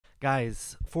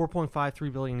Guys,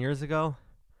 4.53 billion years ago,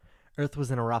 Earth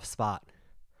was in a rough spot.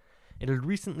 It had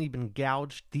recently been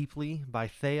gouged deeply by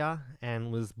Theia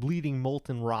and was bleeding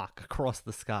molten rock across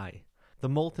the sky. The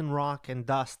molten rock and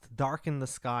dust darkened the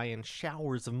sky, and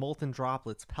showers of molten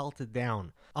droplets pelted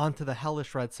down onto the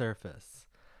hellish red surface.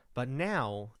 But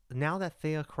now that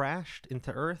Theia crashed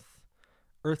into Earth,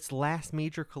 Earth's last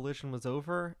major collision was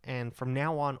over, and from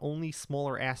now on only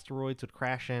smaller asteroids would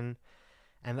crash in,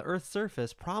 and the Earth's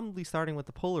surface, probably starting with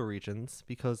the polar regions,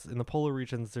 because in the polar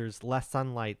regions there's less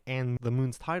sunlight and the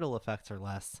moon's tidal effects are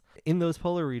less, in those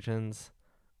polar regions,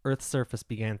 Earth's surface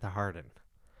began to harden.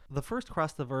 The first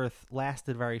crust of Earth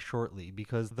lasted very shortly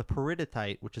because the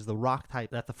peridotite, which is the rock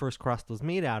type that the first crust was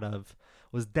made out of,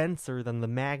 was denser than the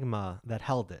magma that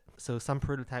held it. So some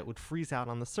peridotite would freeze out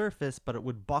on the surface, but it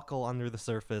would buckle under the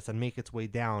surface and make its way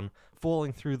down,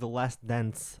 falling through the less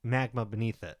dense magma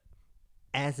beneath it.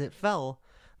 As it fell,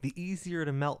 the easier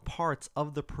to melt parts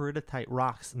of the peridotite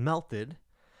rocks melted,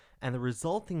 and the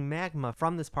resulting magma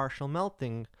from this partial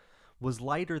melting was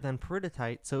lighter than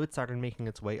peridotite, so it started making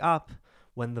its way up.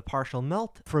 When the partial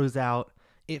melt froze out,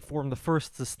 it formed the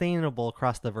first sustainable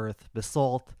crust of Earth,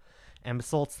 basalt, and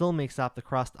basalt still makes up the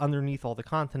crust underneath all the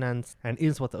continents and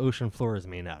is what the ocean floor is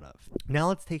made out of. Now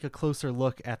let's take a closer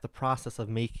look at the process of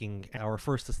making our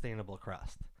first sustainable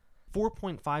crust.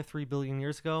 4.53 billion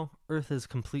years ago, Earth is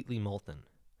completely molten.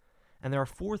 And there are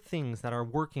four things that are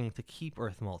working to keep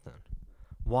Earth molten.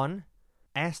 1.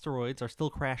 Asteroids are still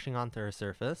crashing onto our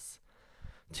surface.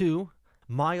 2.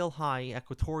 Mile-high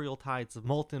equatorial tides of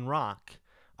molten rock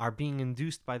are being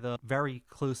induced by the very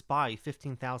close by,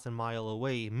 15,000 mile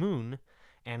away moon,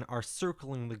 and are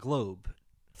circling the globe.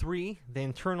 3. The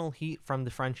internal heat from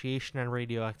differentiation and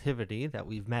radioactivity that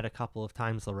we've met a couple of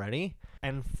times already.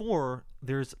 And 4.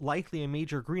 There's likely a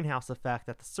major greenhouse effect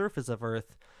at the surface of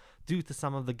Earth due to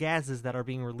some of the gases that are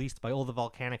being released by all the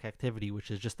volcanic activity,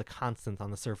 which is just a constant on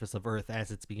the surface of Earth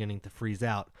as it's beginning to freeze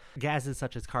out. Gases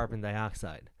such as carbon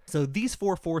dioxide. So these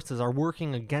four forces are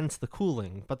working against the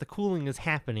cooling, but the cooling is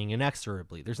happening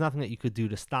inexorably. There's nothing that you could do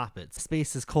to stop it.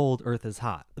 Space is cold, Earth is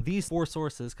hot. These four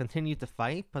sources continue to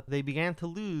fight, but they began to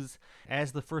lose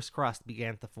as the first crust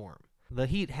began to form. The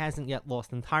heat hasn't yet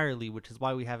lost entirely, which is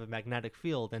why we have a magnetic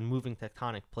field and moving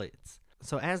tectonic plates.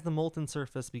 So as the molten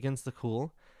surface begins to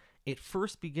cool, it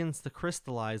first begins to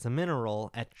crystallize a mineral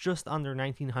at just under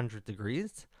 1900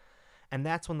 degrees, and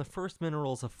that's when the first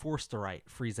minerals of forsterite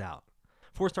freeze out.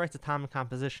 Forsterite's atomic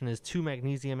composition is 2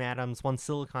 magnesium atoms, 1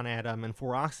 silicon atom, and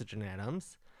 4 oxygen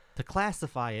atoms. To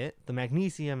classify it, the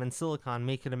magnesium and silicon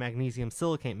make it a magnesium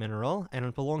silicate mineral, and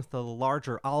it belongs to the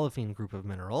larger olivine group of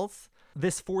minerals.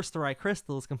 This forsterite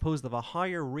crystal is composed of a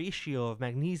higher ratio of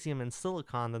magnesium and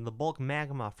silicon than the bulk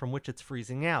magma from which it's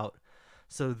freezing out.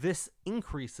 So this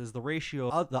increases the ratio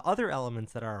of the other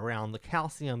elements that are around, the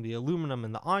calcium, the aluminum,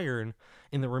 and the iron,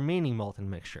 in the remaining molten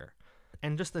mixture.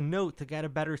 And just a note to get a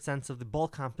better sense of the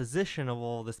bulk composition of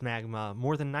all this magma,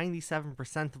 more than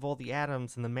 97% of all the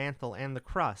atoms in the mantle and the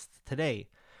crust today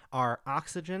are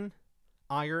oxygen,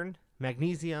 iron,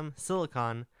 magnesium,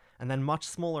 silicon, and then much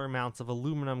smaller amounts of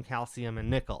aluminum, calcium, and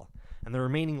nickel. And the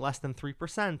remaining less than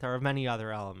 3% are of many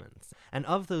other elements. And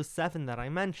of those 7 that I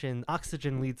mentioned,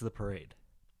 oxygen leads the parade.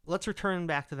 Let's return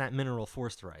back to that mineral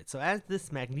forsterite. So as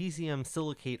this magnesium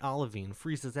silicate olivine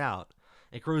freezes out,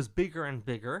 it grows bigger and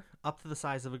bigger, up to the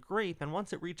size of a grape, and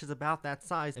once it reaches about that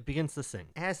size, it begins to sink.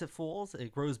 As it falls,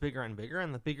 it grows bigger and bigger,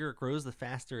 and the bigger it grows, the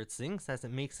faster it sinks as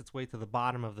it makes its way to the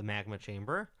bottom of the magma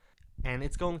chamber. And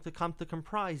it's going to come to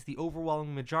comprise the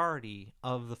overwhelming majority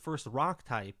of the first rock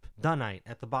type, dunite,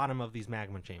 at the bottom of these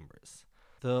magma chambers.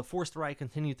 The forsterite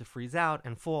continued to freeze out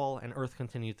and fall, and Earth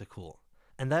continued to cool.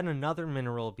 And then another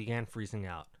mineral began freezing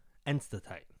out,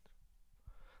 enstatite.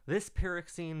 This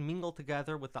pyroxene mingled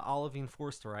together with the olivine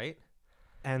forsterite,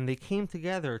 and they came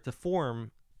together to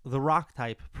form the rock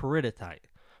type peridotite,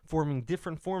 forming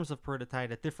different forms of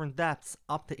peridotite at different depths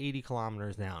up to 80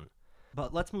 kilometers down.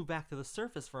 But let's move back to the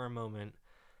surface for a moment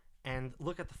and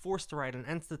look at the forsterite and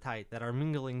enstatite that are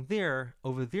mingling there.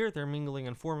 Over there, they're mingling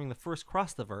and forming the first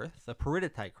crust of Earth, the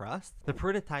peridotite crust. The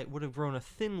peridotite would have grown a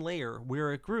thin layer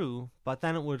where it grew, but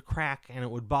then it would crack and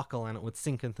it would buckle and it would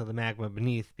sink into the magma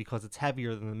beneath because it's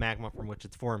heavier than the magma from which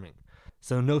it's forming.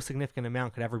 So no significant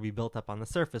amount could ever be built up on the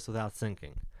surface without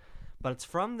sinking. But it's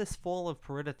from this fall of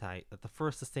peridotite that the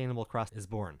first sustainable crust is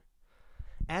born.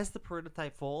 As the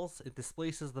peridotite falls, it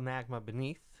displaces the magma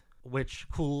beneath, which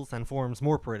cools and forms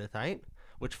more peridotite,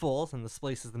 which falls and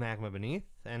displaces the magma beneath,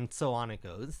 and so on it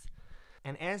goes.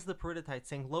 And as the peridotite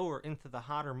sank lower into the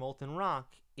hotter molten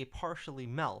rock, it partially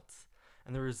melts,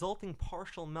 and the resulting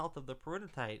partial melt of the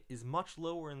peridotite is much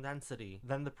lower in density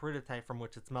than the peridotite from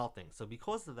which it's melting. So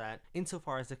because of that,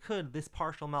 insofar as it could, this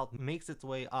partial melt makes its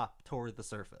way up toward the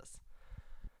surface.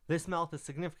 This melt is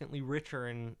significantly richer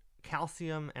in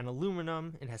calcium and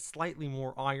aluminum. It has slightly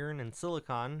more iron and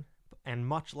silicon, and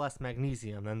much less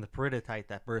magnesium than the peridotite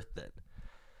that birthed it.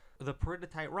 The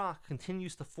peridotite rock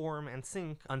continues to form and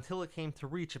sink until it came to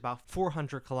reach about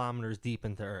 400 kilometers deep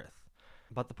into Earth.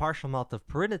 But the partial melt of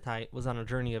peridotite was on a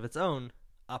journey of its own,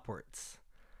 upwards.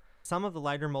 Some of the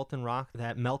lighter molten rock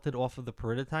that melted off of the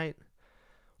peridotite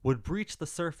would breach the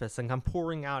surface and come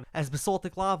pouring out as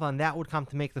basaltic lava, and that would come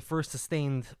to make the first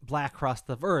sustained black crust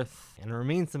of Earth, and it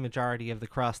remains the majority of the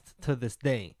crust to this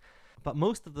day. But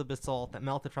most of the basalt that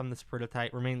melted from this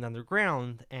peridotite remained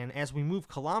underground, and as we move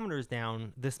kilometers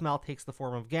down, this melt takes the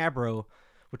form of gabbro,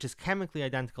 which is chemically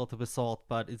identical to basalt,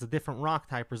 but is a different rock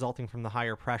type resulting from the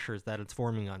higher pressures that it's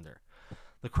forming under.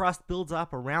 The crust builds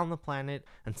up around the planet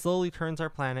and slowly turns our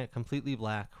planet completely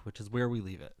black, which is where we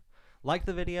leave it. Like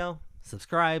the video,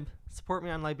 subscribe, support me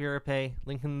on LiberiaPay,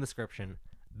 link in the description.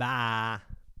 Bye!